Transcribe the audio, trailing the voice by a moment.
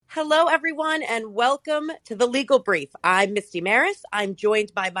Hello, everyone, and welcome to the Legal Brief. I'm Misty Maris. I'm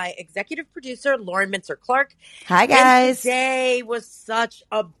joined by my executive producer, Lauren Mincer-Clark. Hi, And guys. today was such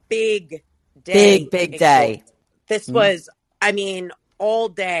a big day Big in court. day. This was, all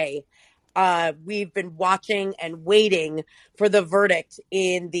day. We've been watching and waiting for the verdict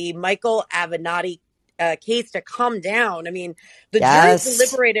in the Michael Avenatti case to come down. The jury Yes.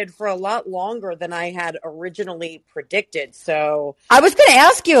 deliberated for a lot longer than I had originally predicted. So I was going to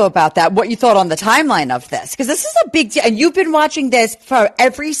ask you about that, what you thought on the timeline of this, because this is a big deal. And you've been watching this for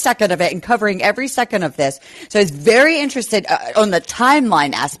every second of it and covering every second of this. So I was very interested on the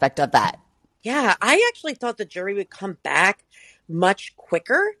timeline aspect of that. yeah, I actually thought the jury would come back much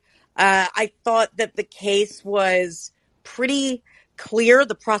quicker. I thought that the case was pretty clear.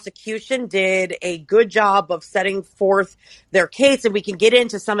 The prosecution did a good job of setting forth their case, and we can get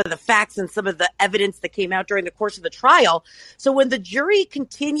into some of the facts and some of the evidence that came out during the course of the trial. So when the jury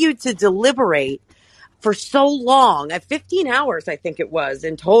continued to deliberate for so long, at 15 hours, I think it was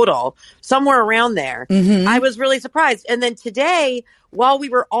in total, somewhere around there, I was really surprised. And then today, while we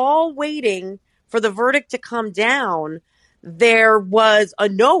were all waiting for the verdict to come down, there was a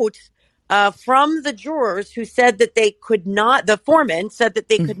note from the jurors who said that they could not, the foreman said that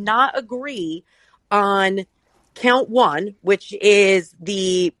they could not agree on count one, which is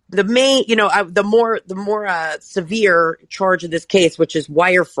the main, the more severe charge of this case, which is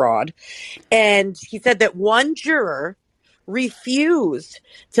wire fraud. And he said that one juror refused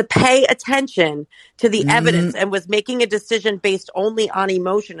to pay attention to the evidence and was making a decision based only on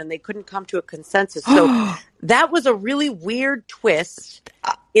emotion, and they couldn't come to a consensus. So that was a really weird twist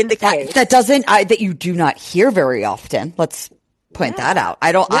in the case. That you do not hear very often. Let's point that out.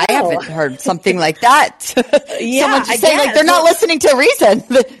 I haven't heard something like that. Someone just saying like they're not listening to reason.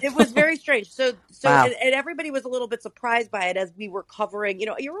 It was very strange. So Wow. and everybody was a little bit surprised by it as we were covering.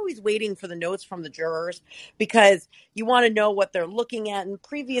 You're always waiting for the notes from the jurors because you want to know what they're looking at. And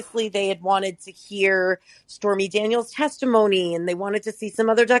previously they had wanted to hear Stormy Daniels' testimony and they wanted to see some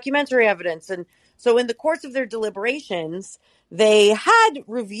other documentary evidence. And so in the course of their deliberations, they had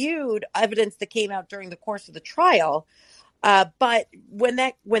reviewed evidence that came out during the course of the trial. But when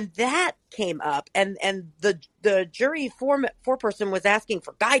that came up and the jury foreperson was asking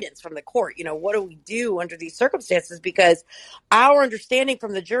for guidance from the court, what do we do under these circumstances? Because our understanding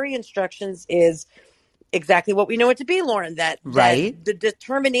from the jury instructions is exactly what we know it to be, Lauren, that the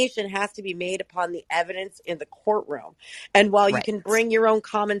determination has to be made upon the evidence in the courtroom. And while you can bring your own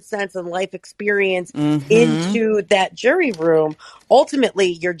common sense and life experience into that jury room,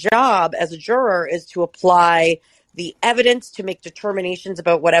 ultimately your job as a juror is to apply the evidence to make determinations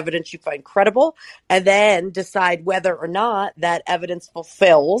about what evidence you find credible, and then decide whether or not that evidence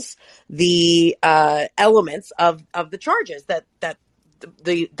fulfills the elements of the charges that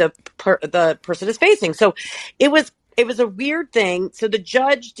the person is facing. So it was a weird thing. So the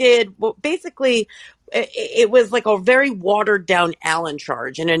judge did basically it was like a very watered down Allen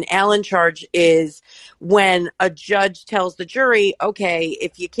charge. And an Allen charge is when a judge tells the jury, okay,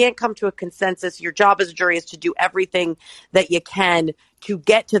 if you can't come to a consensus, your job as a jury is to do everything that you can to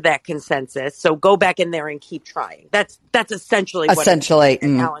get to that consensus. So go back in there and keep trying. That's essentially what an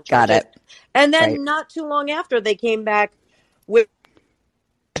Allen charge got it. is. And then not too long after, they came back with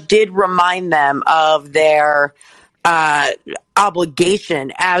did remind them of their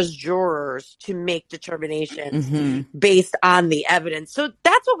obligation as jurors to make determinations based on the evidence. So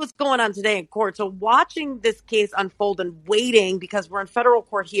that's what was going on today in court. So watching this case unfold and waiting, because we're in federal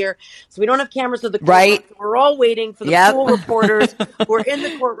court here, so we don't have cameras of the courtroom. So we're all waiting for the pool reporters who are in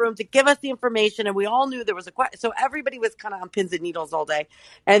the courtroom to give us the information. And we all knew there was a question. So everybody was kind of on pins and needles all day.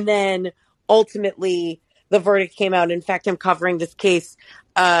 And then ultimately, the verdict came out. In fact, I'm covering this case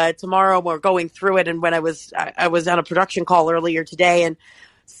tomorrow. We're going through it, and when I was on a production call earlier today, and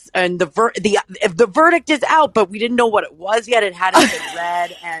the verdict is out, but we didn't know what it was yet. It hadn't been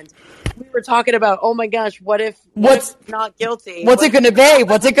read, and we were talking about, oh my gosh, what if not guilty? What's it going to be?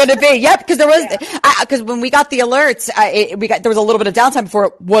 What's it going to be? Yep, because there was because when we got the alerts, there was a little bit of downtime before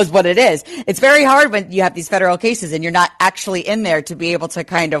it was what it is. It's very hard when you have these federal cases and you're not actually in there to be able to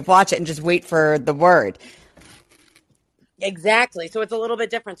kind of watch it and just wait for the word. Exactly. So it's a little bit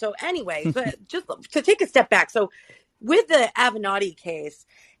different. So anyway, but just to take a step back. So with the Avenatti case,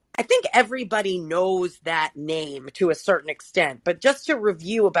 I think everybody knows that name to a certain extent, but just to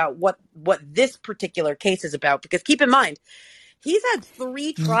review about what this particular case is about, because keep in mind, he's had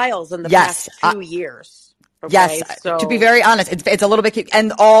 3 trials in the past 2 years. Okay? Yes. So, to be very honest, it's a little bit,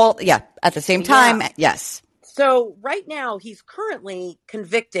 and at the same time, yes. So right now he's currently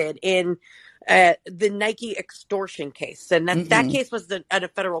convicted in the Nike extortion case. And that case was at a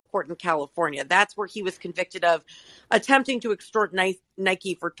federal court in California. That's where he was convicted of attempting to extort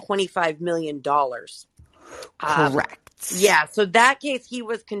Nike for $25 million. Correct. Yeah. So that case, he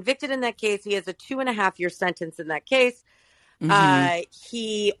was convicted in that case. He has a 2.5-year sentence in that case.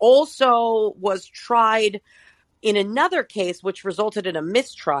 He also was tried in another case, which resulted in a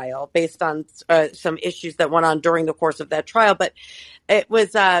mistrial based on some issues that went on during the course of that trial. But it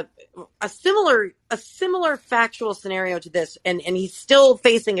was a similar factual scenario to this, and he's still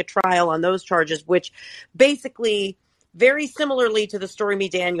facing a trial on those charges, which basically, very similarly to the Stormy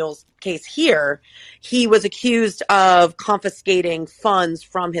Daniels case here, he was accused of confiscating funds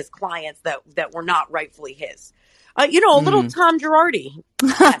from his clients that were not rightfully his. A little Tom Girardi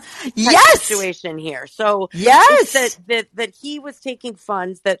yes situation here. So yes, that he was taking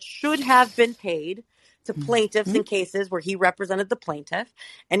funds that should have been paid to plaintiffs in cases where he represented the plaintiff,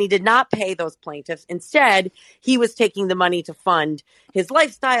 and he did not pay those plaintiffs. Instead, he was taking the money to fund his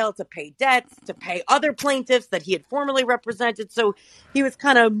lifestyle, to pay debts, to pay other plaintiffs that he had formerly represented. So he was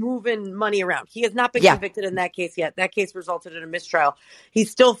kind of moving money around. He has not been convicted in that case yet. That case resulted in a mistrial. He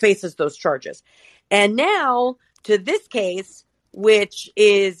still faces those charges. And now to this case, which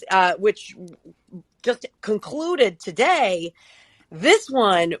just concluded today. This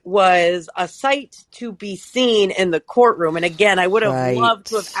one was a sight to be seen in the courtroom. And again, I would have loved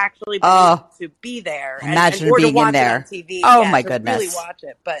to have actually been able to be there imagine or being to watch in there. it on TV. Oh, yeah, my to goodness. really watch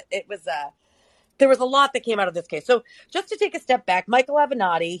it. But it was there was a lot that came out of this case. So just to take a step back, Michael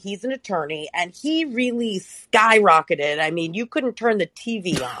Avenatti, he's an attorney, and he really skyrocketed. I mean, you couldn't turn the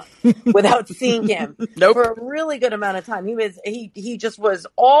TV on without seeing him for a really good amount of time. He just was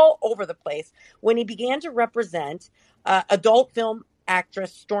all over the place when he began to represent adult film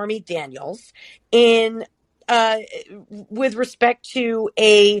actress Stormy Daniels in with respect to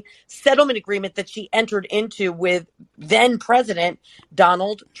a settlement agreement that she entered into with then President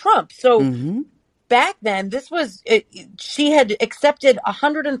Donald Trump. So back then, she had accepted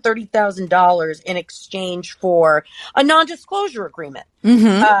 $130,000 in exchange for a non-disclosure agreement.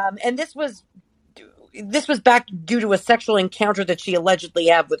 And this was back due to a sexual encounter that she allegedly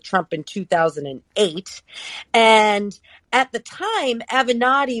had with Trump in 2008. And at the time,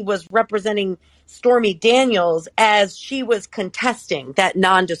 Avenatti was representing Stormy Daniels as she was contesting that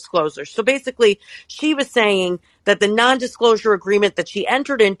non-disclosure. So basically, she was saying that the non-disclosure agreement that she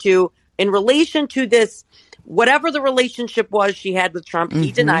entered into in relation to this, whatever the relationship was she had with Trump,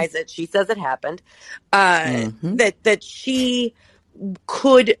 he denies it. She says it happened. That she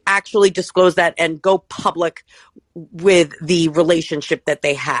could actually disclose that and go public with the relationship that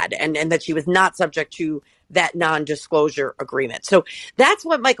they had, and that she was not subject to that non-disclosure agreement. So that's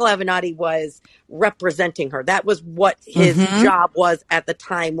what Michael Avenatti was representing her. That was what his job was at the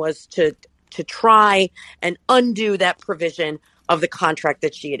time, was to try and undo that provision of the contract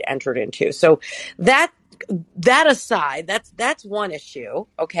that she had entered into. So that aside, that's one issue.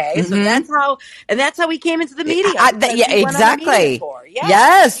 Okay. So that's how he came into the media. Exactly.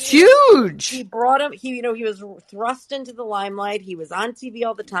 Yes. Huge. He brought him, he was thrust into the limelight. He was on TV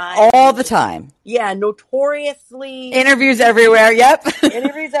all the time. Yeah. Notoriously. Interviews everywhere. Yep.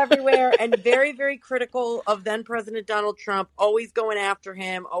 Interviews everywhere, and very, very critical of then President Donald Trump, always going after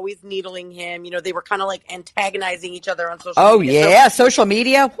him, always needling him. They were kind of like antagonizing each other on social media. Yeah. Social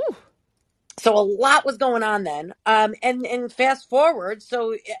media. Whew. So a lot was going on then. And fast forward,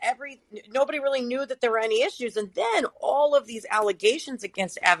 so nobody really knew that there were any issues. And then all of these allegations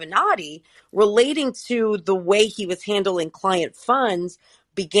against Avenatti relating to the way he was handling client funds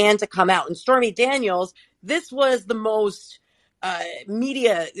began to come out. And Stormy Daniels, this was the most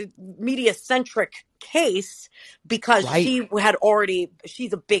media-centric case because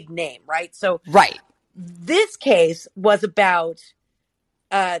she's a big name, right? So this case was about,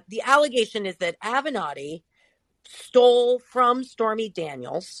 the allegation is that Avenatti stole from Stormy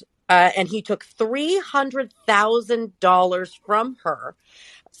Daniels, and he took $300,000 from her,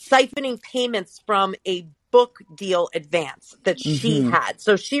 siphoning payments from a book deal advance that she had.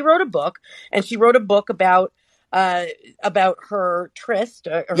 So she wrote a book, and she wrote a book about her tryst,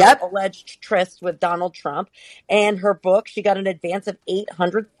 her alleged tryst with Donald Trump. And her book, she got an advance of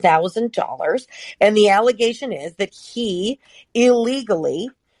 $800,000. And the allegation is that he illegally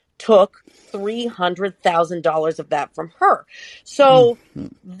took $300,000 of that from her. So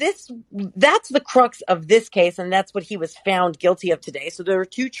that's the crux of this case, and that's what he was found guilty of today. So there are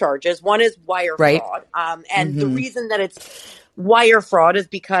two charges. One is wire fraud, and the reason that it's Wire fraud is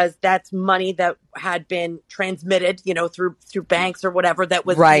because that's money that had been transmitted, through banks or whatever that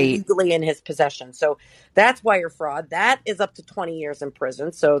was Right. illegally in his possession. So that's wire fraud. That is up to 20 years in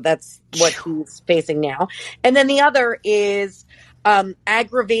prison. So that's what he's facing now. And then the other is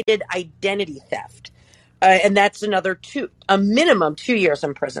aggravated identity theft. And that's a minimum 2 years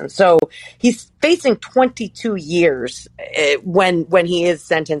in prison. So he's facing 22 years when he is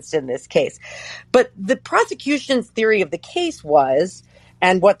sentenced in this case. But the prosecution's theory of the case was,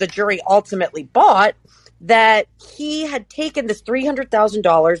 and what the jury ultimately bought, that he had taken this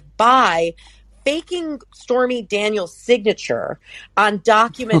 $300,000 by faking Stormy Daniels' signature on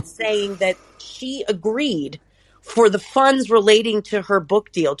documents saying that she agreed for the funds relating to her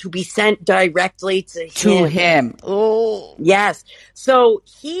book deal to be sent directly to him. Oh. Yes. So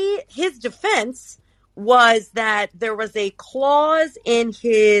his defense was that there was a clause in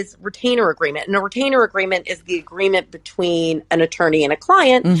his retainer agreement. And a retainer agreement is the agreement between an attorney and a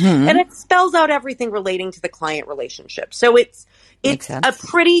client, and it spells out everything relating to the client relationship. So it's a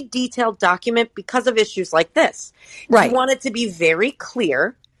pretty detailed document because of issues like this. Right. You want it to be very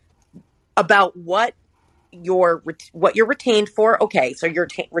clear about what you're retained for. Okay, so you're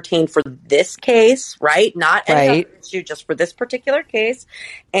retained for this case, right? Not any other issue, just for this particular case.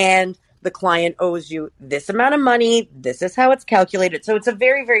 And the client owes you this amount of money. This is how it's calculated. So it's a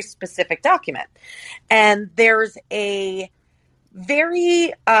very, very specific document. And there's a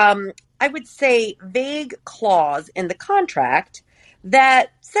very, I would say, vague clause in the contract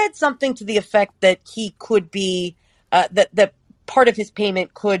that said something to the effect that he could be, that part of his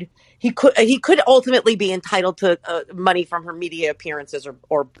payment he could ultimately be entitled to money from her media appearances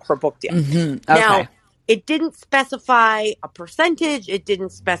or her book deal. Okay. Now, it didn't specify a percentage. It didn't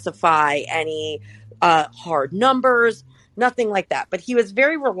specify any hard numbers, nothing like that. But he was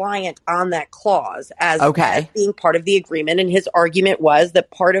very reliant on that clause as being part of the agreement. And his argument was that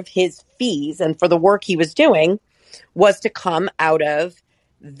part of his fees and for the work he was doing was to come out of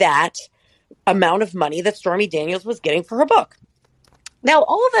that amount of money that Stormy Daniels was getting for her book. Now,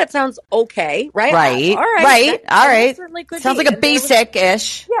 all of that sounds okay, right? Right. All right. Right. All right. Certainly could sounds be. like a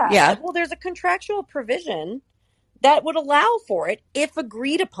basic-ish. Yeah. Well, there's a contractual provision that would allow for it if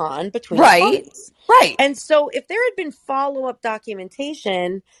agreed upon between the parties. Right. And so if there had been follow-up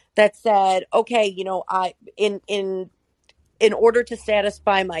documentation that said, okay, in order to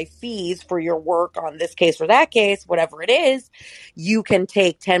satisfy my fees for your work on this case or that case, whatever it is, you can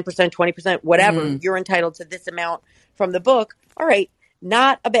take 10%, 20%, whatever. You're entitled to this amount from the book. All right.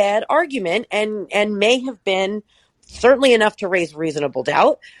 Not a bad argument and may have been certainly enough to raise reasonable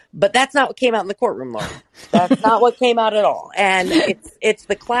doubt, but that's not what came out in the courtroom, Lauren. That's not what came out at all. And it's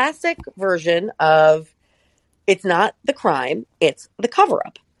the classic version of it's not the crime, it's the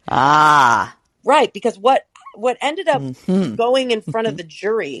cover-up. Right, because what ended up going in front of the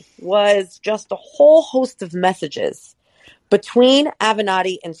jury was just a whole host of messages between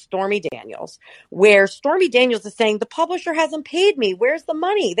Avenatti and Stormy Daniels, where Stormy Daniels is saying, the publisher hasn't paid me. Where's the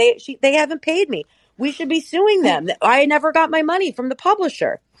money? They haven't paid me. We should be suing them. I never got my money from the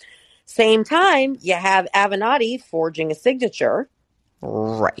publisher. Same time, you have Avenatti forging a signature.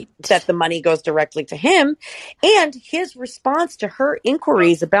 Right. That the money goes directly to him. And his response to her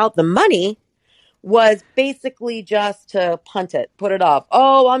inquiries about the money was basically just to punt it, put it off.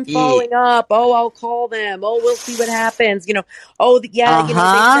 Oh, I'm following up. Oh, I'll call them. Oh, we'll see what happens. They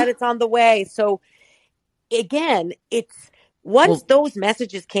said it's on the way. So again, once those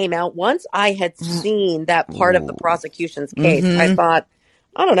messages came out, once I had seen that part of the prosecution's case, I thought,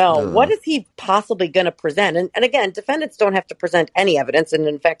 I don't know, what is he possibly going to present? And again, defendants don't have to present any evidence. And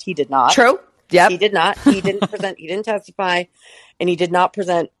in fact, he did not. True. Yep. He did not. He didn't present, he didn't testify, and he did not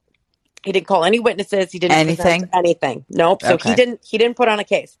present. He didn't call any witnesses. He didn't present anything. Nope. So he didn't put on a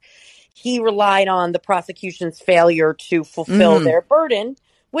case. He relied on the prosecution's failure to fulfill their burden,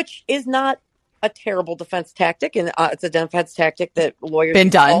 which is not a terrible defense tactic. And it's a defense tactic that lawyers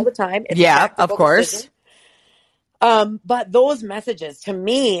do all the time. It's of course. Decision. But those messages, to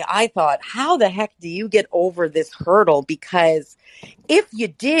me, I thought, how the heck do you get over this hurdle? Because if you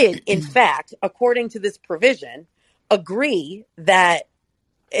did, in fact, according to this provision, agree that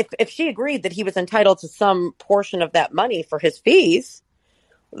if she agreed that he was entitled to some portion of that money for his fees,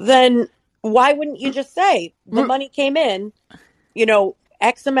 then why wouldn't you just say the money came in,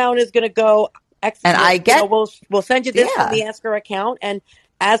 X amount is going to go, X, and we'll send you this from the escrow account, and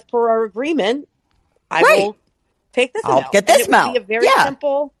as per our agreement, I will take this amount. I'll get this amount. It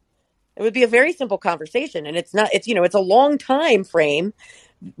would be a very simple conversation, and it's a long time frame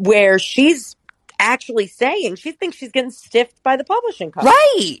where she's actually saying she thinks she's getting stiffed by the publishing company.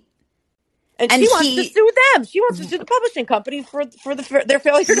 Right. And And she wants to sue them. She wants to sue the publishing company for their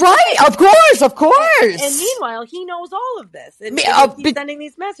failure to right, pay. of course, of And course. meanwhile, he knows all of this, and yet he's sending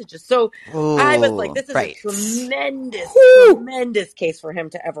these messages. So I was like, this is a Right. tremendous, Whew. tremendous case for him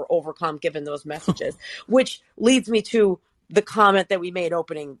to ever overcome, given those messages, which leads me to the comment that we made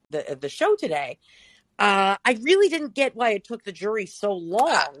opening the show today. I really didn't get why it took the jury so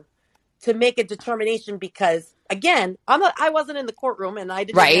long to make a determination because, again, I wasn't in the courtroom and I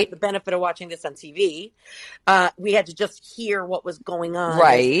didn't even have the benefit of watching this on TV. We had to just hear what was going on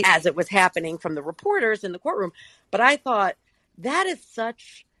as it was happening from the reporters in the courtroom. But I thought that is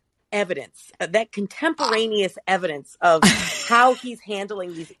such evidence, that contemporaneous evidence of how he's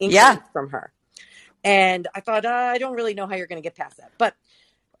handling these inquiries from her. And I thought, I don't really know how you're going to get past that. But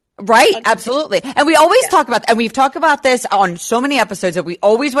right, absolutely. And we always talk about, and we've talked about this on so many episodes, that we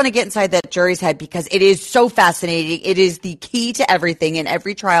always want to get inside that jury's head because it is so fascinating. It is the key to everything in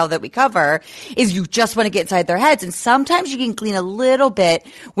every trial that we cover is you just want to get inside their heads. And sometimes you can glean a little bit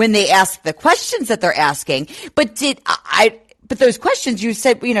when they ask the questions that they're asking. But but those questions you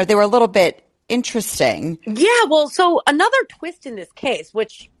said, they were a little bit interesting. Yeah, well, so another twist in this case,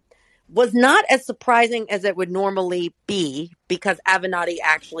 which was not as surprising as it would normally be because Avenatti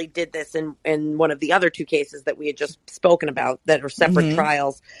actually did this in one of the other two cases that we had just spoken about that are separate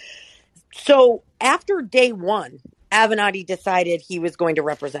trials. So after day one, Avenatti decided he was going to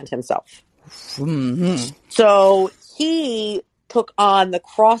represent himself. So he took on the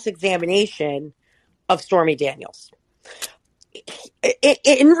cross-examination of Stormy Daniels.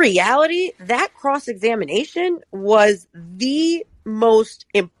 In reality, that cross-examination was the most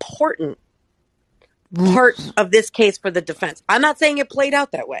important part of this case for the defense. I'm not saying it played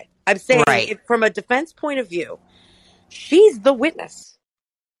out that way. I'm saying from a defense point of view, she's the witness.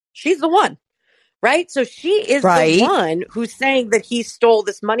 She's the one, right? So she is the one who's saying that he stole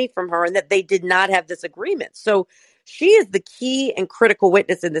this money from her and that they did not have this agreement. So she is the key and critical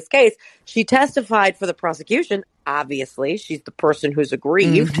witness in this case. She testified for the prosecution. Obviously, she's the person who's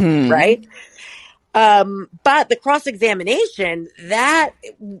aggrieved, right? But the cross-examination, that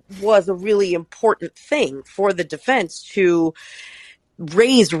was a really important thing for the defense to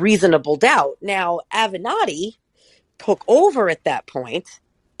raise reasonable doubt. Now, Avenatti took over at that point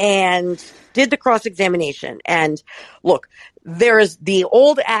and did the cross-examination. And look, there is the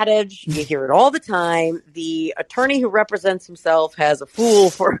old adage, you hear it all the time, the attorney who represents himself has a fool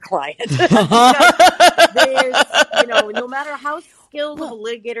for a client. There's, no matter how skilled of a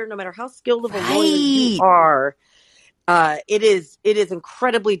litigator, no matter how skilled of a lawyer you are, it is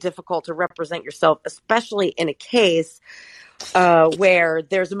incredibly difficult to represent yourself, especially in a case where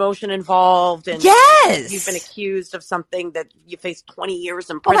there's emotion involved and you've been accused of something that you face 20 years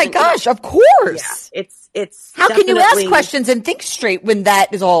in prison. Oh my gosh, of course. Yeah, it's how can you ask questions and think straight when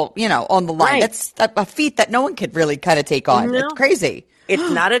that is all, on the line? That's a feat that no one could really kind of take on. It's crazy. It's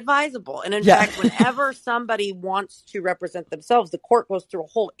not advisable. And in fact, whenever somebody wants to represent themselves, the court goes through a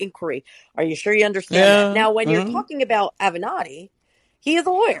whole inquiry. Are you sure you understand that? Now, when you're talking about Avenatti, he is a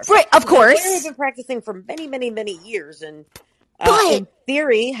lawyer. Right, of course. He's a lawyer who's been practicing for many, many, many years. And in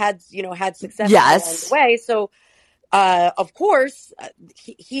theory, had success along the way. So, of course,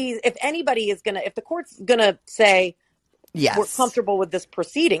 if anybody is if the court's gonna say, we're comfortable with this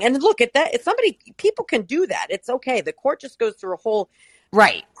proceeding, and look at that, people can do that. It's okay. The court just goes through a whole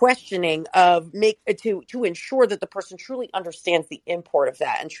questioning of to ensure that the person truly understands the import of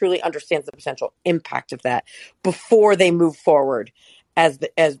that and truly understands the potential impact of that before they move forward as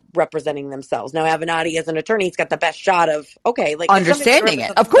representing themselves. Now, Avenatti, as an attorney, he's got the best shot of understanding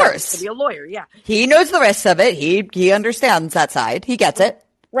it. Of course, to be a lawyer, he knows the rest of it. He understands that side. He gets it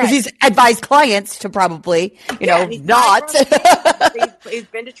because he's advised clients to probably, not. He's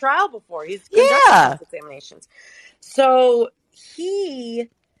been to trial before. He's conducted examinations. So he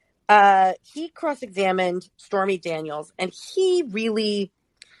cross-examined Stormy Daniels, and he really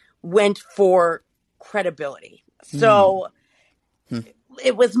went for credibility. So.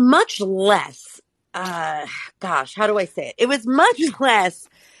 It was much less, how do I say it? It was much less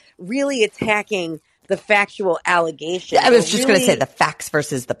really attacking the factual allegations. I was just going to say the facts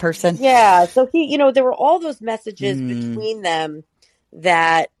versus the person. Yeah. So there were all those messages between them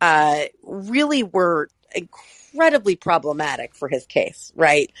that really were incredibly problematic for his case,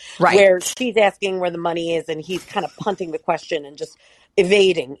 right? Where she's asking where the money is and he's kind of punting the question and just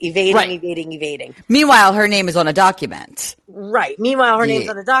evading. Meanwhile, her name is on a document. Right. Meanwhile, her name's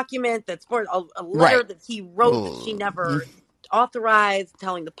on a document that's for a letter that he wrote that she never authorized,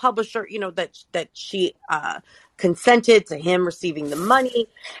 telling the publisher, that she consented to him receiving the money.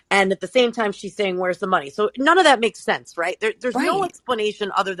 And at the same time, she's saying, where's the money? So none of that makes sense, right? There's no Right.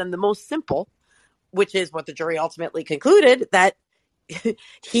 explanation other than the most simple, which is what the jury ultimately concluded, that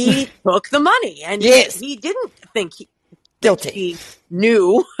he took the money, and Yes. he didn't think that Guilty. she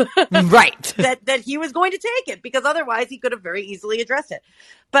knew Right. that he was going to take it, because otherwise he could have very easily addressed it.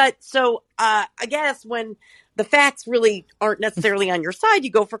 But so I guess when the facts really aren't necessarily on your side,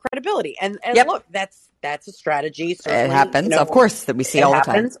 you go for credibility. And Yep. look, that's a strategy. It Certainly, happens, of course, that we see it all the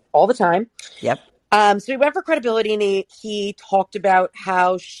time. happens all the time. Yep. So he went for credibility, and he talked about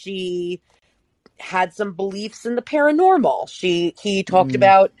how she had some beliefs in the paranormal. He talked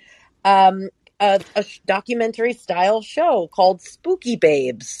about a documentary style show called Spooky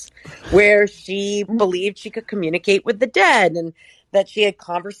Babes, where she believed she could communicate with the dead, and that she had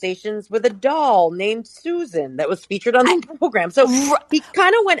conversations with a doll named Susan that was featured on the program. So he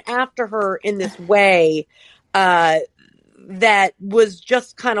kind of went after her in this way that was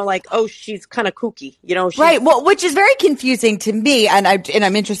just kind of like, oh, she's kind of kooky, Right. Well, which is very confusing to me, and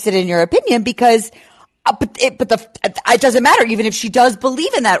I'm interested in your opinion, because it doesn't matter, even if she does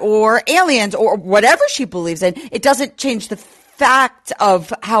believe in that, or aliens, or whatever she believes in. It doesn't change the fact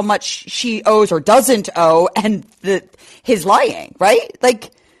of how much she owes or doesn't owe, and his lying, right?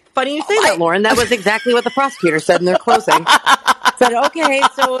 Like, funny you say that, Lauren. That was exactly what the prosecutor said in their closing. Said, okay,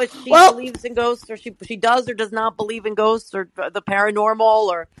 so if she believes in ghosts, or she does or does not believe in ghosts or the paranormal,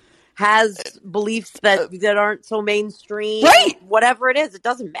 or has beliefs that aren't so mainstream, right? Whatever it is, it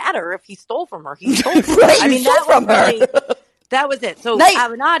doesn't matter if he stole from her. He stole from right, her. I mean, that was really, that was it. So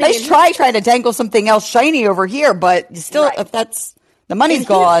Avenatti, nice trying to dangle something else shiny over here, but still, if that's the money's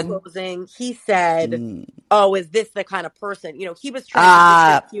gone. In his closing, he said, "Oh, is this the kind of person?" He was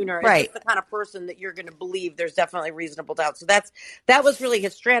trying to impugn her. Is this the kind of person that you're going to believe? There's definitely reasonable doubt. So that was really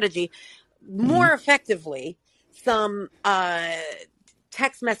his strategy. More effectively, some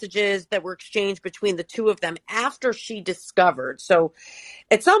text messages that were exchanged between the two of them after she discovered. So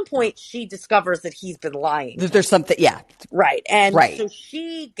at some point she discovers that he's been lying. There's something, yeah. Right. And so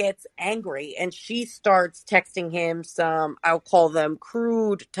she gets angry, and she starts texting him some, I'll call them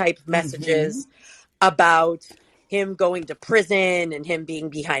crude type messages about him going to prison, and him being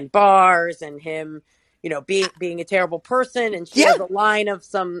behind bars, and him, being a terrible person. And she has a line of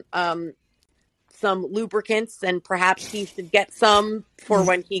some lubricants, and perhaps he should get some for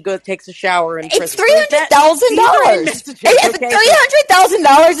when he takes a shower in prison. It's $300,000.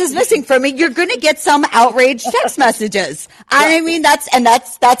 $300,000 is missing from it. You're going to get some outraged text messages. I mean, that's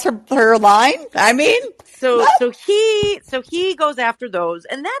her line. I mean, so he goes after those,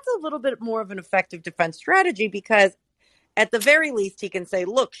 and that's a little bit more of an effective defense strategy, because at the very least he can say,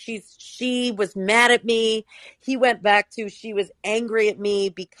 look, she was mad at me. He went back to, she was angry at me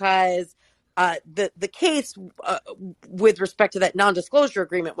because the case with respect to that non-disclosure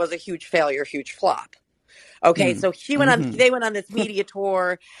agreement was a huge failure, huge flop. Okay, so they went on this media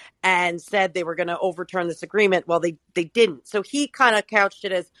tour and said they were going to overturn this agreement. Well, they didn't. So he kind of couched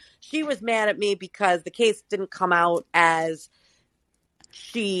it as, she was mad at me because the case didn't come out as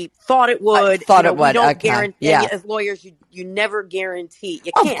she thought it would. We don't guarantee, as lawyers, you never guarantee.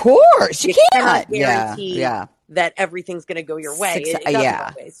 You can't. Of course, you cannot guarantee that everything's going to go your way. It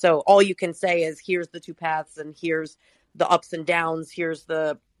doesn't always. So all you can say is, here's the two paths, and here's the ups and downs. Here's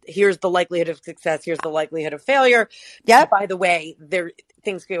the likelihood of success. Here's the likelihood of failure. Yeah. By the way,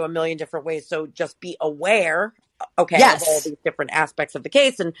 things go a million different ways. So just be aware, of all these different aspects of the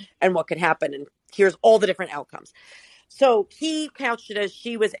case, and what could happen. And here's all the different outcomes. So he couched it as,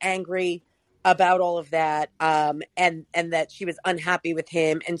 she was angry about all of that, and that she was unhappy with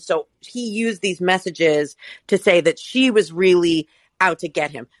him. And so he used these messages to say that she was really out to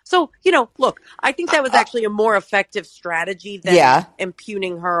get him. So, look, I think that was actually a more effective strategy than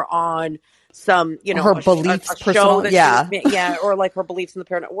impugning her on some, her beliefs, a show that or like her beliefs in the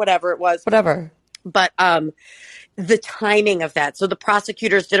parent, whatever it was. Whatever. But the timing of that. So the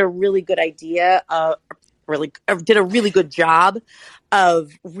prosecutors did a really good did a really good job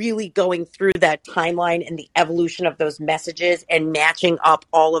of really going through that timeline and the evolution of those messages and matching up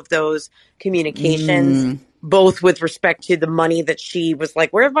all of those communications, both with respect to the money that she was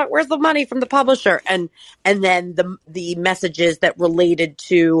like, where's the money from the publisher? And then the messages that related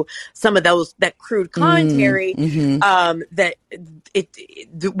to some of that crude commentary, that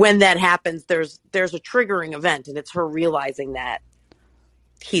when that happens, there's a triggering event, and it's her realizing that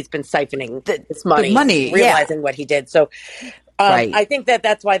he's been siphoning this money, realizing what he did. So I think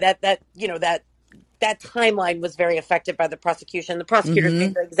that's why that that timeline was very affected by the prosecution. The prosecutors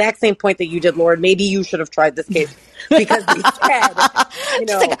made the exact same point that you did, Lord. Maybe you should have tried this case because they said,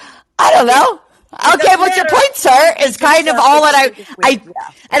 Just like, I don't know. it Okay, doesn't what's your matter. point, sir? Is kind of all that Yeah.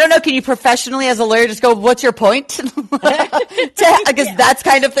 I don't know. Can you professionally, as a lawyer, just go, "What's your point?" Because that's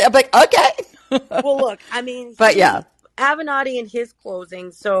kind of. I'm like, okay. Well, look, I mean, But yeah, Avenatti in his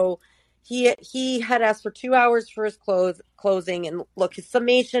closing, so he had asked for 2 hours for his closing, and look, his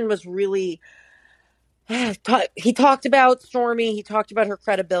summation was really. He talked about Stormy. He talked about her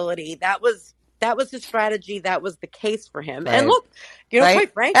credibility. That was his strategy. That was the case for him. right. And look, right.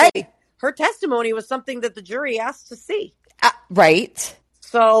 quite frankly, hey. her testimony was something that the jury asked to see. Right.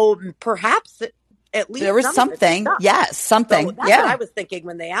 So perhaps at least there was something. Yes, something. So that's what I was thinking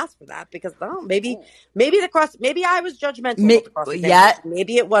when they asked for that, because maybe I was judgmental about the cross-examination. Yeah.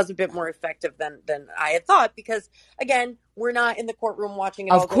 Maybe it was a bit more effective than I had thought, because again, we're not in the courtroom watching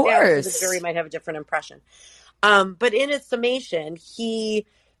it all go down, so the jury might have a different impression. But in his summation, he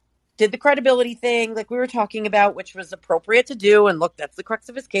did the credibility thing, like we were talking about, which was appropriate to do. And look, that's the crux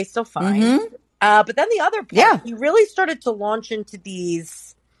of his case, so fine. Mm-hmm. But then the other part, he really started to launch into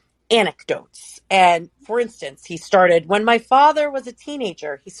these anecdotes. And for instance, he started, when my father was a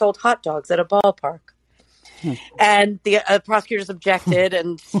teenager, he sold hot dogs at a ballpark. And the prosecutors objected,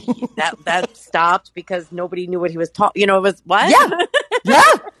 and that stopped because nobody knew what he was talking. It was what?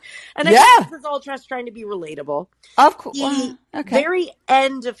 Yeah. And I think this is all just trying to be relatable. Of course. Very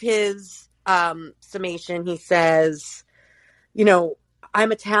end of his summation, he says,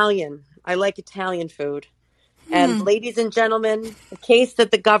 I'm Italian. I like Italian food. And ladies and gentlemen, the case that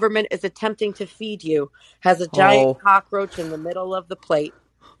the government is attempting to feed you has a giant cockroach in the middle of the plate.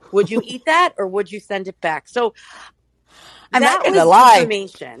 Would you eat that, or would you send it back? So I'm not going to lie.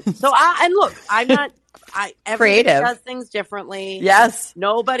 Information. So and look, I'm not. Everybody creative. Does things differently. Yes.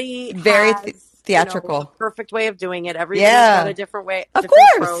 Nobody very has, theatrical. A perfect way of doing it. Everybody's got a different way. Of different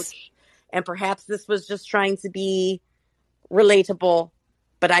course. approach. And perhaps this was just trying to be relatable,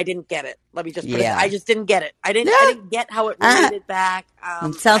 but I didn't get it. Let me just put it. I just didn't get it. I didn't get how it related back.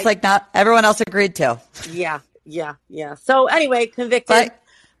 It sounds like not everyone else agreed to. Yeah. So anyway, convicted.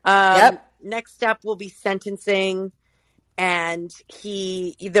 Next step will be sentencing, and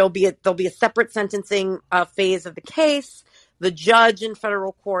there'll be a separate sentencing phase of the case. The judge in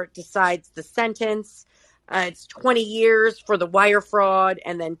federal court decides the sentence. It's 20 years for the wire fraud,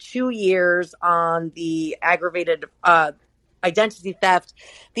 and then 2 years on the aggravated identity theft.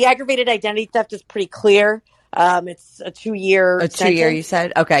 The aggravated identity theft is pretty clear. It's a 2-year sentence. 2 year, you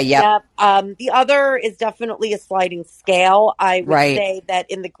said? Okay, yep. The other is definitely a sliding scale. I would say that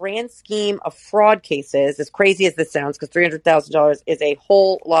in the grand scheme of fraud cases, as crazy as this sounds, because $300,000 is a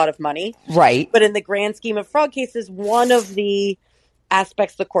whole lot of money. Right. But in the grand scheme of fraud cases, one of the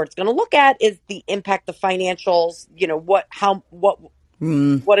aspects the court's going to look at is the impact, the financials,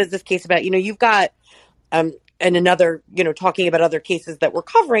 what is this case about? You've got, and another, talking about other cases that we're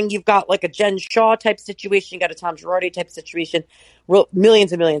covering, you've got like a Jen Shaw type situation, you got a Tom Girardi type situation,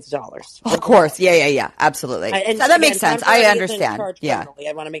 millions and millions of dollars. Of course. Yeah. Absolutely. And so that makes sense. I understand. Yeah.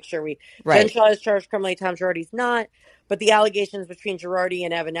 I want to make sure Jen Shaw is charged criminally, Tom Girardi's not. But the allegations between Girardi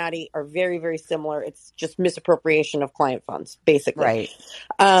and Avenatti are very, very similar. It's just misappropriation of client funds, basically.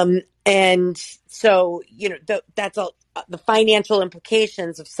 Right. And so, that's the financial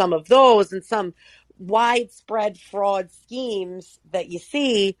implications of some of those, and some widespread fraud schemes that you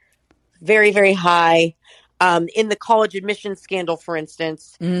see, very, very high. In the college admissions scandal, for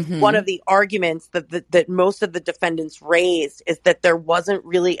instance, one of the arguments that most of the defendants raised is that there wasn't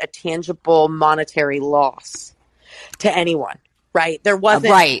really a tangible monetary loss to anyone. Right. There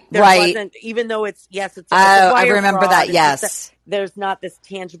wasn't. There wasn't, even though it's I remember fraud, that. Yes. There's not this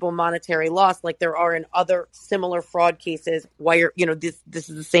tangible monetary loss like there are in other similar fraud cases. This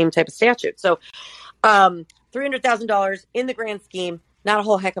is the same type of statute. So, $300,000 in the grand scheme, not a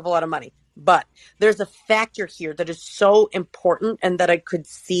whole heck of a lot of money. But there's a factor here that is so important, and that I could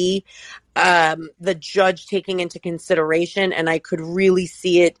see the judge taking into consideration, and I could really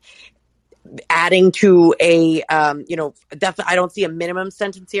see it adding to I don't see a minimum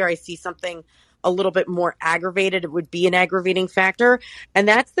sentence here. I see something a little bit more aggravated. It would be an aggravating factor. And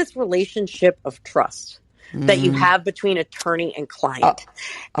that's this relationship of trust that you have between attorney and client.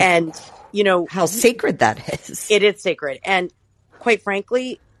 And, how sacred that is. It is sacred. And quite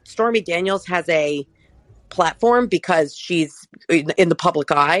frankly, Stormy Daniels has a platform because she's in the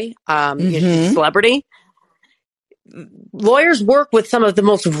public eye. She's a celebrity. Lawyers work with some of the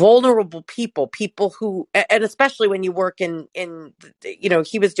most vulnerable people who, and especially when you work in,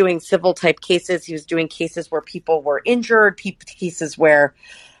 he was doing civil type cases. He was doing cases where people were injured, cases where,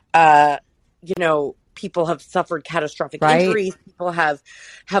 people have suffered catastrophic Right. injuries, people have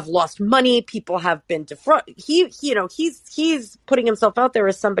lost money, people have been defrauded. He's putting himself out there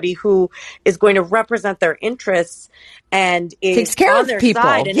as somebody who is going to represent their interests and Takes is care on of their side people.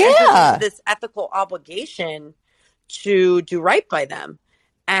 and enters into Yeah. this ethical obligation to do right by them.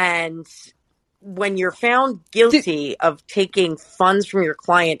 And when you're found guilty of taking funds from your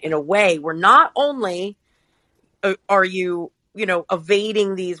client in a way where not only are you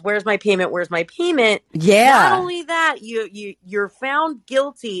evading these, where's my payment, not Yeah. only that, you're found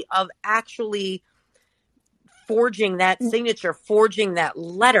guilty of actually forging that signature, forging that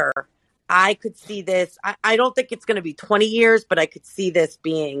letter. I could see this. I don't think it's going to be 20 years, but I could see this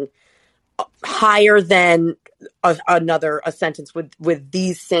being higher than a sentence with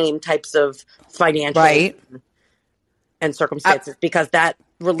these same types of financial Right. and circumstances, because that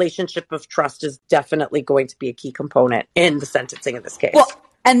relationship of trust is definitely going to be a key component in the sentencing in this case. Well,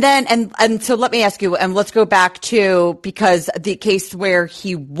 and then, and so let me ask you, and let's go back to, because the case where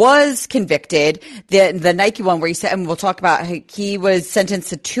he was convicted, the Nike one where he said, and we'll talk about, he was sentenced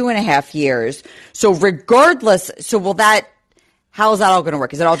to 2.5 years. So regardless, so will that, how is that all going to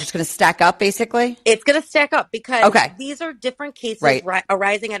work? Is it all just going to stack up basically? It's going to stack up because Okay. these are different cases Right.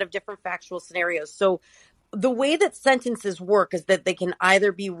 arising out of different factual scenarios. So the way that sentences work is that they can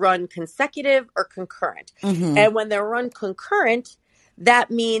either be run consecutive or concurrent. Mm-hmm. And when they're run concurrent,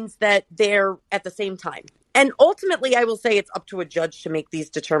 that means that they're at the same time. And ultimately, I will say it's up to a judge to make these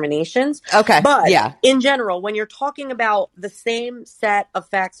determinations. Okay. But Yeah. in general, when you're talking about the same set of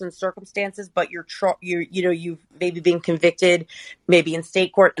facts and circumstances, but you've maybe been convicted, maybe in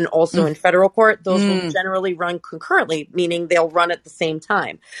state court and also in federal court, those will generally run concurrently, meaning they'll run at the same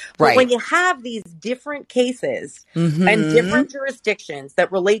time. But Right. when you have these different cases and different jurisdictions that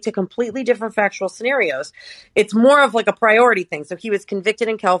relate to completely different factual scenarios, it's more of like a priority thing. So he was convicted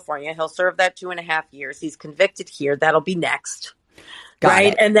in California. He'll serve that 2.5 years. He's convicted here. That'll be next. Got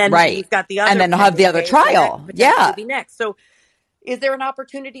Right. it. And then Right. he's got the other. And then he'll have the other case, and that trial. could potentially Yeah. be next. So is there an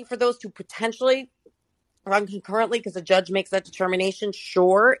opportunity for those to potentially run concurrently because a judge makes that determination?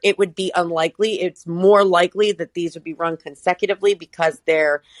 Sure. It would be unlikely. It's more likely that these would be run consecutively because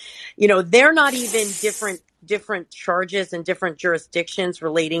they're not even different charges and different jurisdictions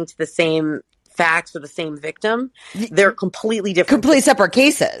relating to the same facts or the same victim. They're completely different. Completely separate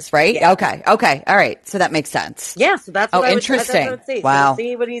cases, right? Yeah. Okay. Okay. All right. So that makes sense. Yeah. So that's what interesting. That's what I would say. Wow. So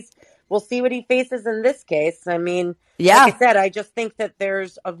we'll see what he faces in this case. I mean, Yeah. like I said, I just think that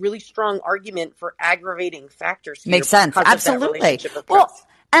there's a really strong argument for aggravating factors here. Makes sense. Absolutely. Well,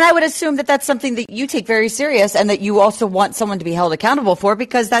 and I would assume that that's something that you take very serious and that you also want someone to be held accountable for,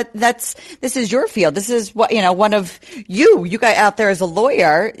 because this is your field. This is what, one of you guys out there as a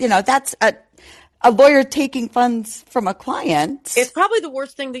lawyer, that's a lawyer taking funds from a client. It's probably the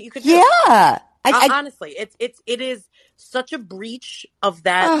worst thing that you could do. Yeah. Honestly, it is such a breach of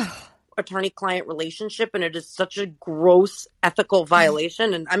that attorney-client relationship, and it is such a gross ethical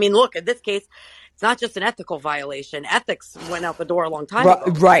violation. And I mean, look, in this case, it's not just an ethical violation. Ethics went out the door a long time ago.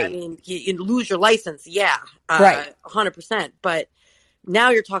 Right. I mean, you lose your license, right, 100%. But now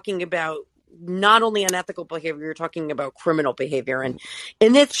you're talking about not only unethical behavior, you're talking about criminal behavior. And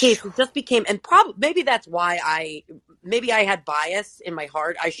in this case, it just became, and maybe that's why I had bias in my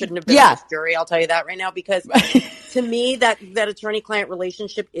heart. I shouldn't have been on this jury. I'll tell you that right now, because to me, that attorney-client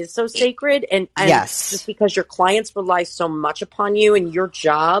relationship is so sacred. And yes, just because your clients rely so much upon you, and your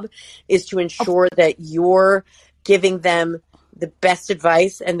job is to ensure that you're giving them the best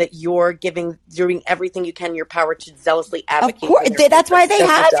advice, and that you're doing everything you can in your power to zealously advocate. Of course, that's why they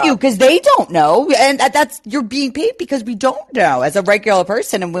have you, because they don't know, and you're being paid because we don't know as a regular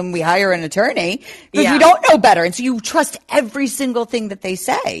person, and when we hire an attorney, because we don't know better, and so you trust every single thing that they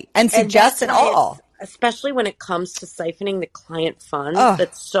say and suggest and all. Especially when it comes to siphoning the client funds,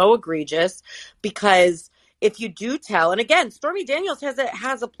 that's so egregious, because if you do tell, and again, Stormy Daniels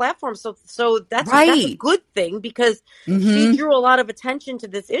has a platform, so that's a good thing, because she drew a lot of attention to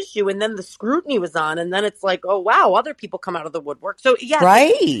this issue, and then the scrutiny was on, and then it's like, oh wow, other people come out of the woodwork. So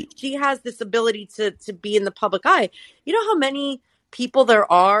she has this ability to be in the public eye. You know how many people there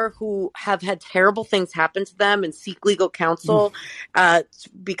are who have had terrible things happen to them and seek legal counsel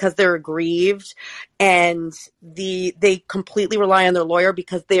because they're aggrieved, and they completely rely on their lawyer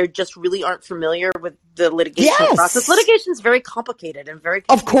because they just really aren't familiar with the litigation process. Litigation is very complicated and very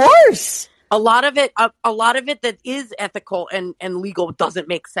confusing. Of course. A lot of it that is ethical and legal doesn't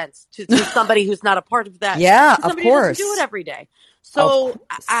make sense to somebody who's not a part of that. Yeah, of course. Who doesn't do it every day. So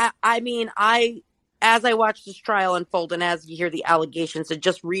I mean, as I watch this trial unfold, and as you hear the allegations, and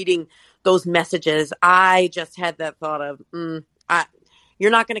just reading those messages, I just had that thought of, You're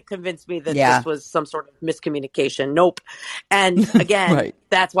not going to convince me that Yeah. this was some sort of miscommunication. Nope. And again, Right.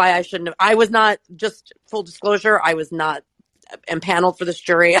 that's why I shouldn't have. I was not, just full disclosure, I was not empaneled for this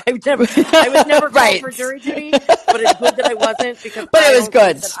jury. I was never called for Right. jury duty, but it's good that I wasn't, because But it I was don't think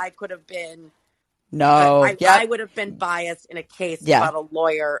good. that I could have been. No. I Yep. would have been biased in a case Yeah. about a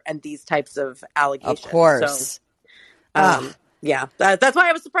lawyer and these types of Of allegations. So, course. um, yeah, that's why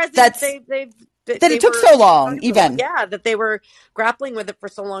I was surprised That's that they it took were so long, trying to move on. even. Yeah, that they were grappling with it for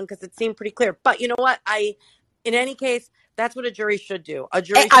so long, because it seemed pretty clear. But you know what? In any case, that's what a jury should do. A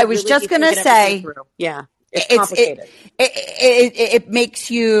jury I should was really just be gonna thinking everything say through. Yeah, it's it's complicated. it makes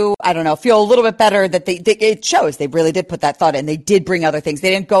you, I don't know, feel a little bit better that it shows they really did put that thought in. They did bring other things. They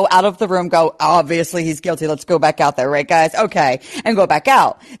didn't go out of the room, go, obviously he's guilty, let's go back out there, right guys? Okay, and go back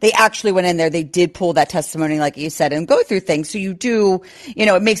out. They actually went in there, they did pull that testimony like you said and go through things. So you do,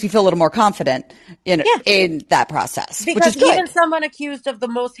 it makes me feel a little more confident Yeah, in that process, which because is even good. someone accused of the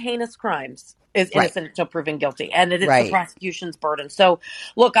most heinous crimes is Right. innocent until proven guilty, and it is the Right. prosecution's burden. So,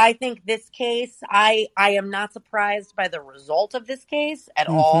 look, I think this case, I am not surprised by the result of this case at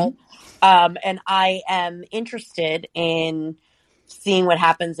Mm-hmm. all, and I am interested in seeing what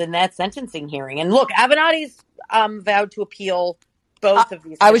happens in that sentencing hearing. And look, Avenatti's vowed to appeal both of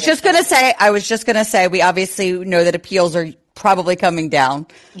these convictions. I was just gonna say, we obviously know that appeals are probably coming down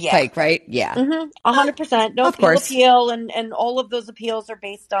Yeah. pike, right? Yeah. 100%. No Of appeal, course. appeal, and all of those appeals are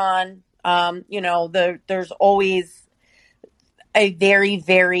based on, there's always a very,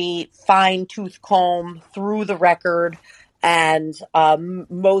 very fine tooth comb through the record, and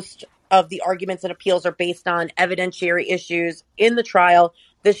most of the arguments and appeals are based on evidentiary issues in the trial.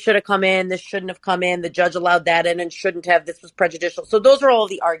 This should have come in. This shouldn't have come in. The judge allowed that in and shouldn't have. This was prejudicial. So those are all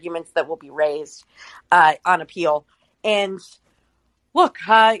the arguments that will be raised on appeal. And look,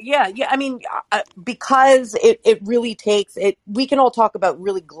 yeah. I mean, because it really takes it. We can all talk about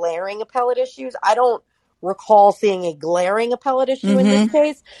really glaring appellate issues. I don't recall seeing a glaring appellate issue in this Mm-hmm.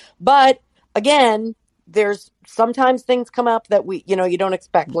 case, but again, there's sometimes things come up that you don't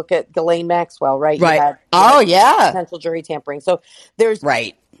expect. Look at Ghislaine Maxwell, right? Right. You Oh had yeah. potential jury tampering. So there's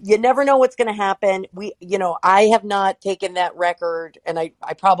Right. you never know what's going to happen. I have not taken that record, and I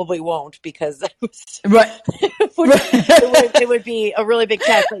probably won't, because it was Right. it would be a really big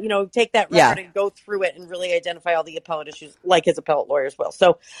task. But take that record Yeah. and go through it and really identify all the appellate issues, like his appellate lawyers will.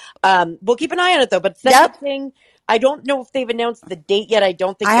 So we'll keep an eye on it, though. But Yep. sentencing, I don't know if they've announced the date yet. I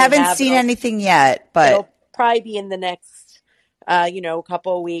don't think I they haven't have. seen anything yet, but It'll probably be in the next,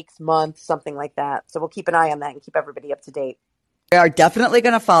 couple of weeks, month, something like that. So we'll keep an eye on that and keep everybody up to date. we are definitely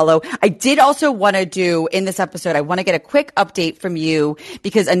going to follow. I did also want to do in this episode, I want to get a quick update from you,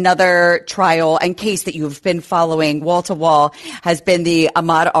 because another trial and case that you've been following wall to wall has been the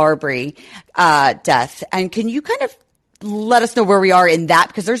Ahmad Arbery death. And can you kind of let us know where we are in that?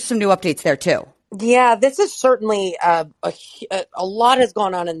 Because there's some new updates there too. Yeah, this is certainly a lot has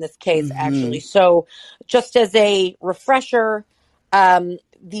gone on in this case, Mm-hmm. actually. So, just as a refresher,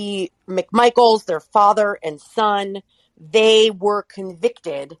 the McMichaels, their father and son, they were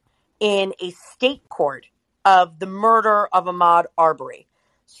convicted in a state court of the murder of Ahmad Arbery.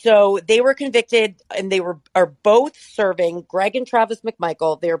 So they were convicted, and are both serving, Greg and Travis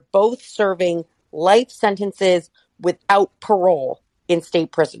McMichael. They're both serving life sentences without parole in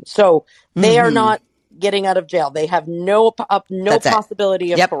state prison. So they are Mm-hmm. not getting out of jail. They have no That's it.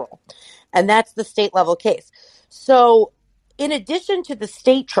 possibility of Yep. parole. And that's the state level case. So in addition to the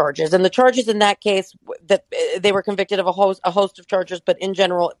state charges, and the charges in that case, that they were convicted of a host of charges, but in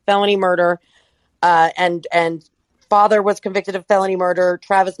general, felony murder, and father was convicted of felony murder.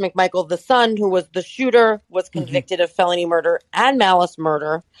 Travis McMichael, the son, who was the shooter, was convicted of felony murder and malice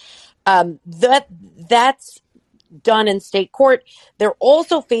murder. That's done in state court. They're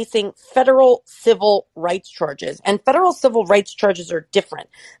also facing federal civil rights charges, and federal civil rights charges are different.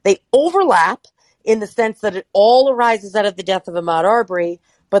 They overlap in the sense that it all arises out of the death of Ahmaud Arbery,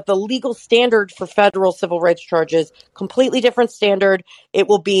 but the legal standard for federal civil rights charges, completely different standard. It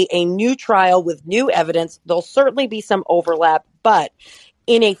will be a new trial with new evidence. There'll certainly be some overlap, but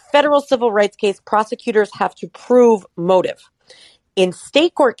in a federal civil rights case, prosecutors have to prove motive. In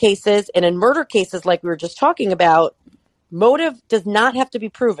state court cases and in murder cases, like we were just talking about, motive does not have to be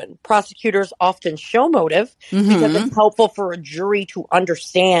proven. Prosecutors often show motive because it's helpful for a jury to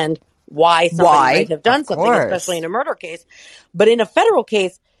understand why somebody might have done Of something, especially course. in a murder case. But in a federal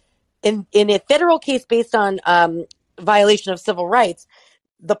case, in a federal case based on violation of civil rights,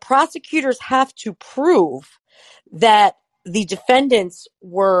 the prosecutors have to prove that the defendants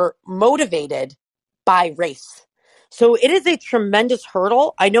were motivated by race. So it is a tremendous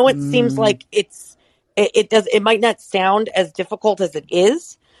hurdle. I know it seems like it's it might not sound as difficult as it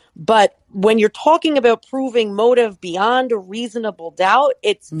is, but when you're talking about proving motive beyond a reasonable doubt,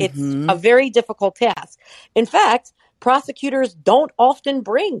 it's a very difficult task. In fact, prosecutors don't often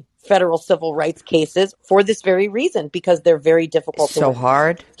bring federal civil rights cases for this very reason, because they're very difficult to So win.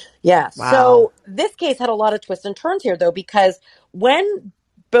 hard. Yeah. Wow. So this case had a lot of twists and turns here, though, because when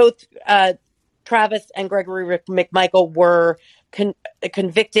both Travis and Gregory McMichael were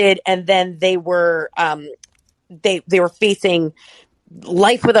convicted, and then they were they were facing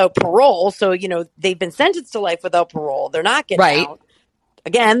life without parole. So they've been sentenced to life without parole. They're not getting Right. out.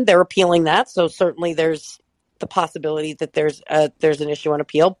 Again, they're appealing that. So certainly there's the possibility that there's an issue on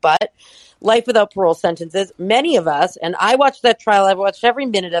appeal, but life without parole sentences. Many of us, and I watched that trial. I watched every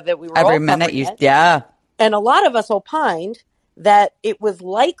minute of it. We were Every all minute covering you, it, yeah. and a lot of us opined that it was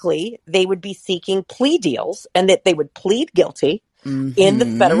likely they would be seeking plea deals and that they would plead guilty in the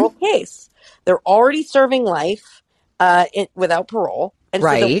federal case. They're already serving life without parole. And so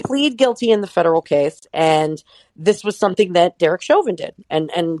they'll Right. plead guilty in the federal case. And this was something that Derek Chauvin did.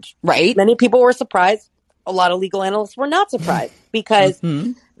 And Right. many people were surprised. A lot of legal analysts were not surprised, because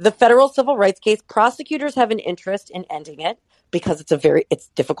the federal civil rights case, prosecutors have an interest in ending it because it's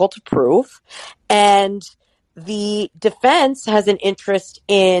difficult to prove. And the defense has an interest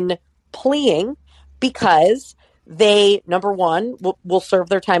in pleading because they, number one, will serve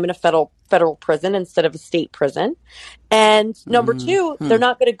their time in a federal prison instead of a state prison. And number two, they're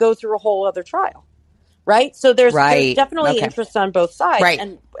not going to go through a whole other trial. Right. So there's Right. definitely Okay. interest on both sides. Right.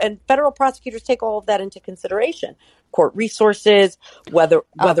 And federal prosecutors take all of that into consideration. Court resources, whether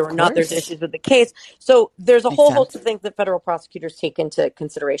Of or not there's course. issues with the case. So there's a Makes whole host sense. of things that federal prosecutors take into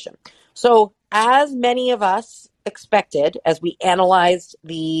consideration. So as many of us expected, as we analyzed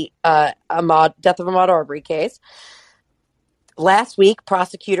the death of Ahmad Arbery case, last week,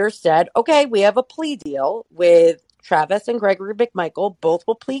 prosecutors said, okay, we have a plea deal with Travis and Gregory McMichael. Both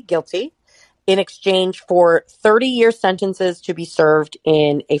will plead guilty in exchange for 30-year sentences to be served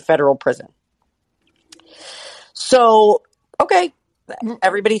in a federal prison. So, okay,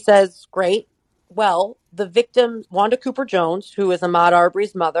 everybody says, great. Well, the victim, Wanda Cooper Jones, who is Ahmaud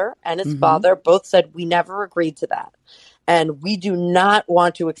Arbery's mother, and his father, both said, we never agreed to that. And we do not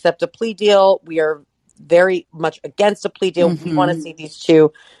want to accept a plea deal. We are very much against a plea deal. We want to see these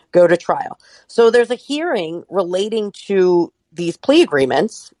two go to trial. So there's a hearing relating to these plea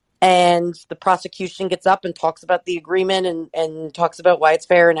agreements, and the prosecution gets up and talks about the agreement and talks about why it's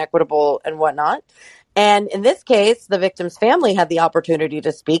fair and equitable and whatnot. And in this case, the victim's family had the opportunity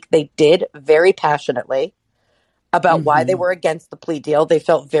to speak. They did very passionately about why they were against the plea deal. They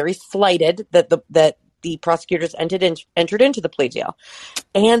felt very slighted that the prosecutors entered into the plea deal.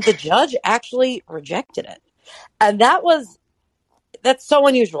 And the judge actually rejected it. And that's so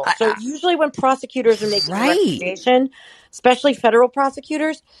unusual. So usually when prosecutors are making a Right. recommendation, especially federal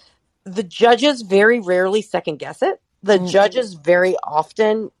prosecutors, the judges very rarely second guess it. The judges very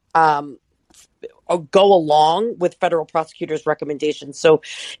often go along with federal prosecutors' recommendations. So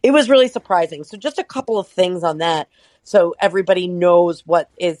it was really surprising. So just a couple of things on that, so everybody knows what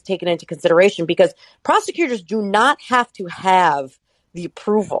is taken into consideration, because prosecutors do not have to have the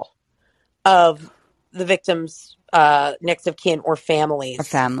approval of the victims' next of kin or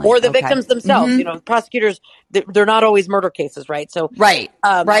families, or the victims themselves. Prosecutors, they're not always murder cases, right? So Right.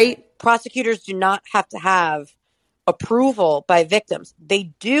 Right. prosecutors do not have to have approval by victims.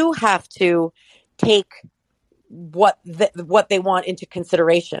 They do have to take what they want into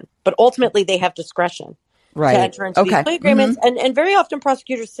consideration, but ultimately they have discretion to enter into these plea agreements. And very often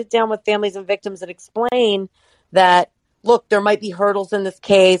prosecutors sit down with families and victims and explain that, look, there might be hurdles in this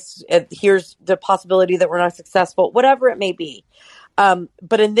case. Here's the possibility that we're not successful, whatever it may be.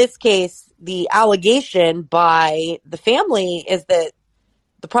 But in this case, the allegation by the family is that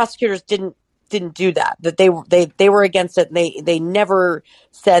the prosecutors didn't do that they were against it, and they never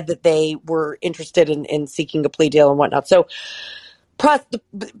said that they were interested in seeking a plea deal and whatnot. So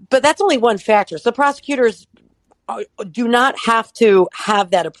but that's only one factor. So prosecutors do not have to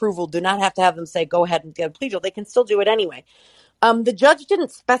have that approval, do not have to have them say go ahead and get a plea deal. They can still do it anyway. The judge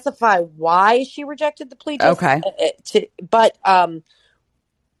didn't specify why she rejected the plea deal, but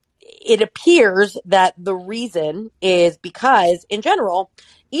it appears that the reason is because, in general,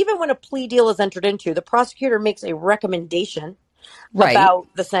 even when a plea deal is entered into, the prosecutor makes a recommendation about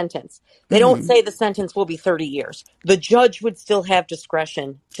the sentence. They don't say the sentence will be 30 years. The judge would still have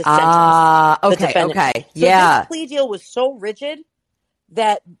discretion to sentence the defendant. Okay. So this plea deal was so rigid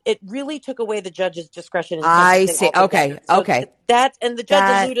that it really took away the judge's discretion in I sentencing see. altogether. Okay. And the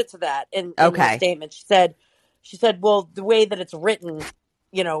judge alluded to that in her statement. She said, well, the way that it's written,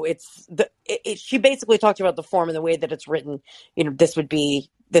 she basically talked about the form and the way that it's written.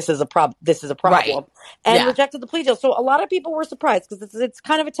 This is a Right. problem, and Yeah. rejected the plea deal. So a lot of people were surprised because it's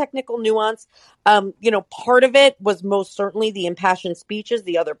kind of a technical nuance. Part of it was most certainly the impassioned speeches.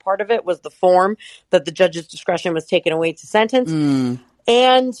 The other part of it was the form that the judge's discretion was taken away to sentence.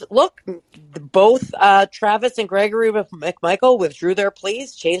 And look, both Travis and Gregory McMichael withdrew their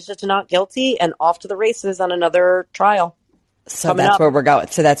pleas, changed it to not guilty, and off to the races on another trial So coming that's up. where we're going.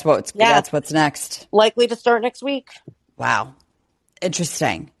 So Yeah, that's what's next. likely to start next week. Wow.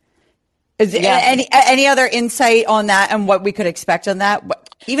 Interesting. Is Yeah. any other insight on that and what we could expect on that?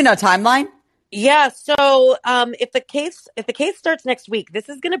 Even a timeline? Yeah, so if the case starts next week, this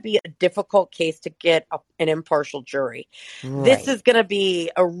is going to be a difficult case to get an impartial jury. This Right. is going to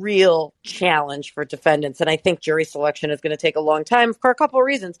be a real challenge for defendants, and I think jury selection is going to take a long time for a couple of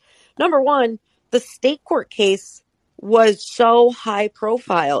reasons. Number one, the state court case was so high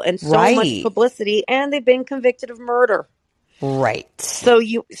profile and so much Right. publicity, and they've been convicted of murder. Right. So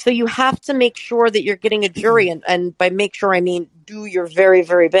you have to make sure that you're getting a jury, and by make sure I mean do your very,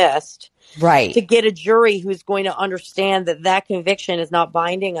 very best Right. to get a jury who's going to understand that that conviction is not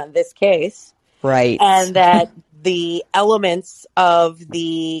binding on this case, Right. and that the elements of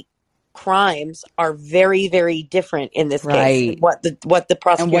the crimes are very, very different in this case. And Right. what the And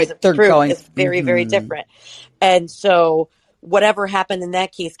prosecutors what have they're proved going. is very, very different. And so whatever happened in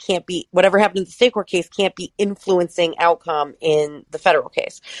that case whatever happened in the state court case can't be influencing outcome in the federal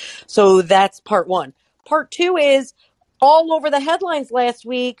case. So that's part one. Part two is all over the headlines last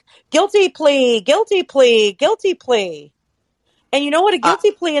week, guilty plea, guilty plea, guilty plea. And you know what a Uh, guilty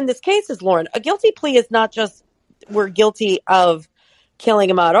plea in this case is, Lauren? A guilty plea is not just we're guilty of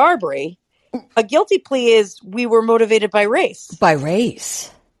killing Ahmad Arbery. A guilty plea is we were motivated by race. by race.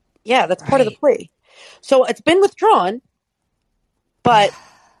 Yeah, that's part of the Right. plea. So it's been withdrawn, but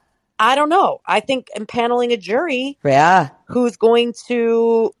I don't know. I think impaneling a jury Yeah. who's going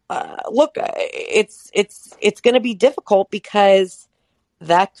to look, it's going to be difficult because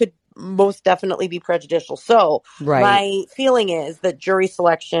that could most definitely be prejudicial. So Right. my feeling is that jury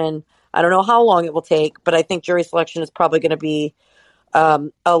selection, I don't know how long it will take, but I think jury selection is probably going to be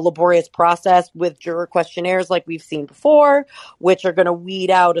a laborious process with juror questionnaires like we've seen before, which are going to weed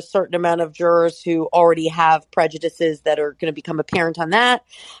out a certain amount of jurors who already have prejudices that are going to become apparent on that.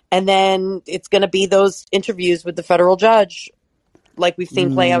 And then it's going to be those interviews with the federal judge, like we've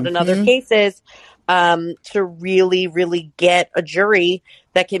seen play out in other cases, to really, really get a jury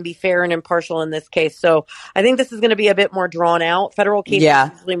that can be fair and impartial in this case. So I think this is going to be a bit more drawn out. Federal cases Yeah.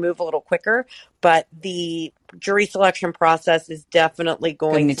 usually move a little quicker, but the jury selection process is definitely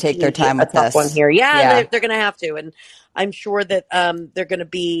Going going to to take their be time a with tough one this. here. Yeah, Yeah. they're going to have to. And I'm sure that they're going to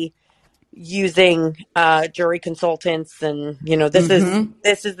be using jury consultants. And,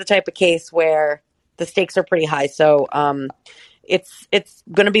 this is the type of case where the stakes are pretty high. So it's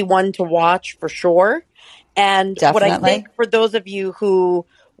going to be one to watch for sure. And what I Definitely. think for those of you who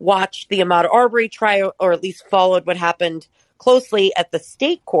watched the Ahmad Arbery trial, or at least followed what happened closely at the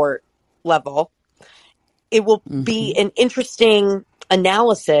state court level, it will be an interesting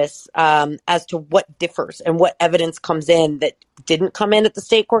analysis as to what differs and what evidence comes in that didn't come in at the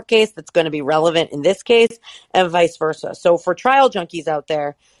state court case that's going to be relevant in this case, and vice versa. So for trial junkies out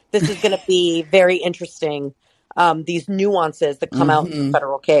there, this is going to be very interesting, these nuances that come out in the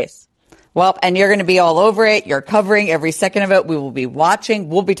federal case. Well, and you're going to be all over it. You're covering every second of it. We will be watching.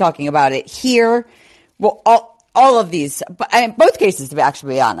 We'll be talking about it here. Well, all of these, and both cases, to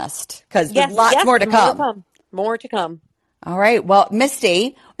actually be honest, because there's lots more to come. More to come. All right. Well, Misty,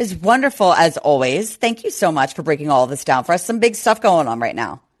 it was wonderful as always. Thank you so much for breaking all this down for us. Some big stuff going on right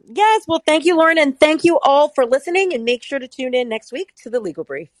now. Yes. Well, thank you, Lauren. And thank you all for listening. And make sure to tune in next week to the Legal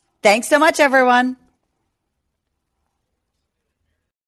Brief. Thanks so much, everyone.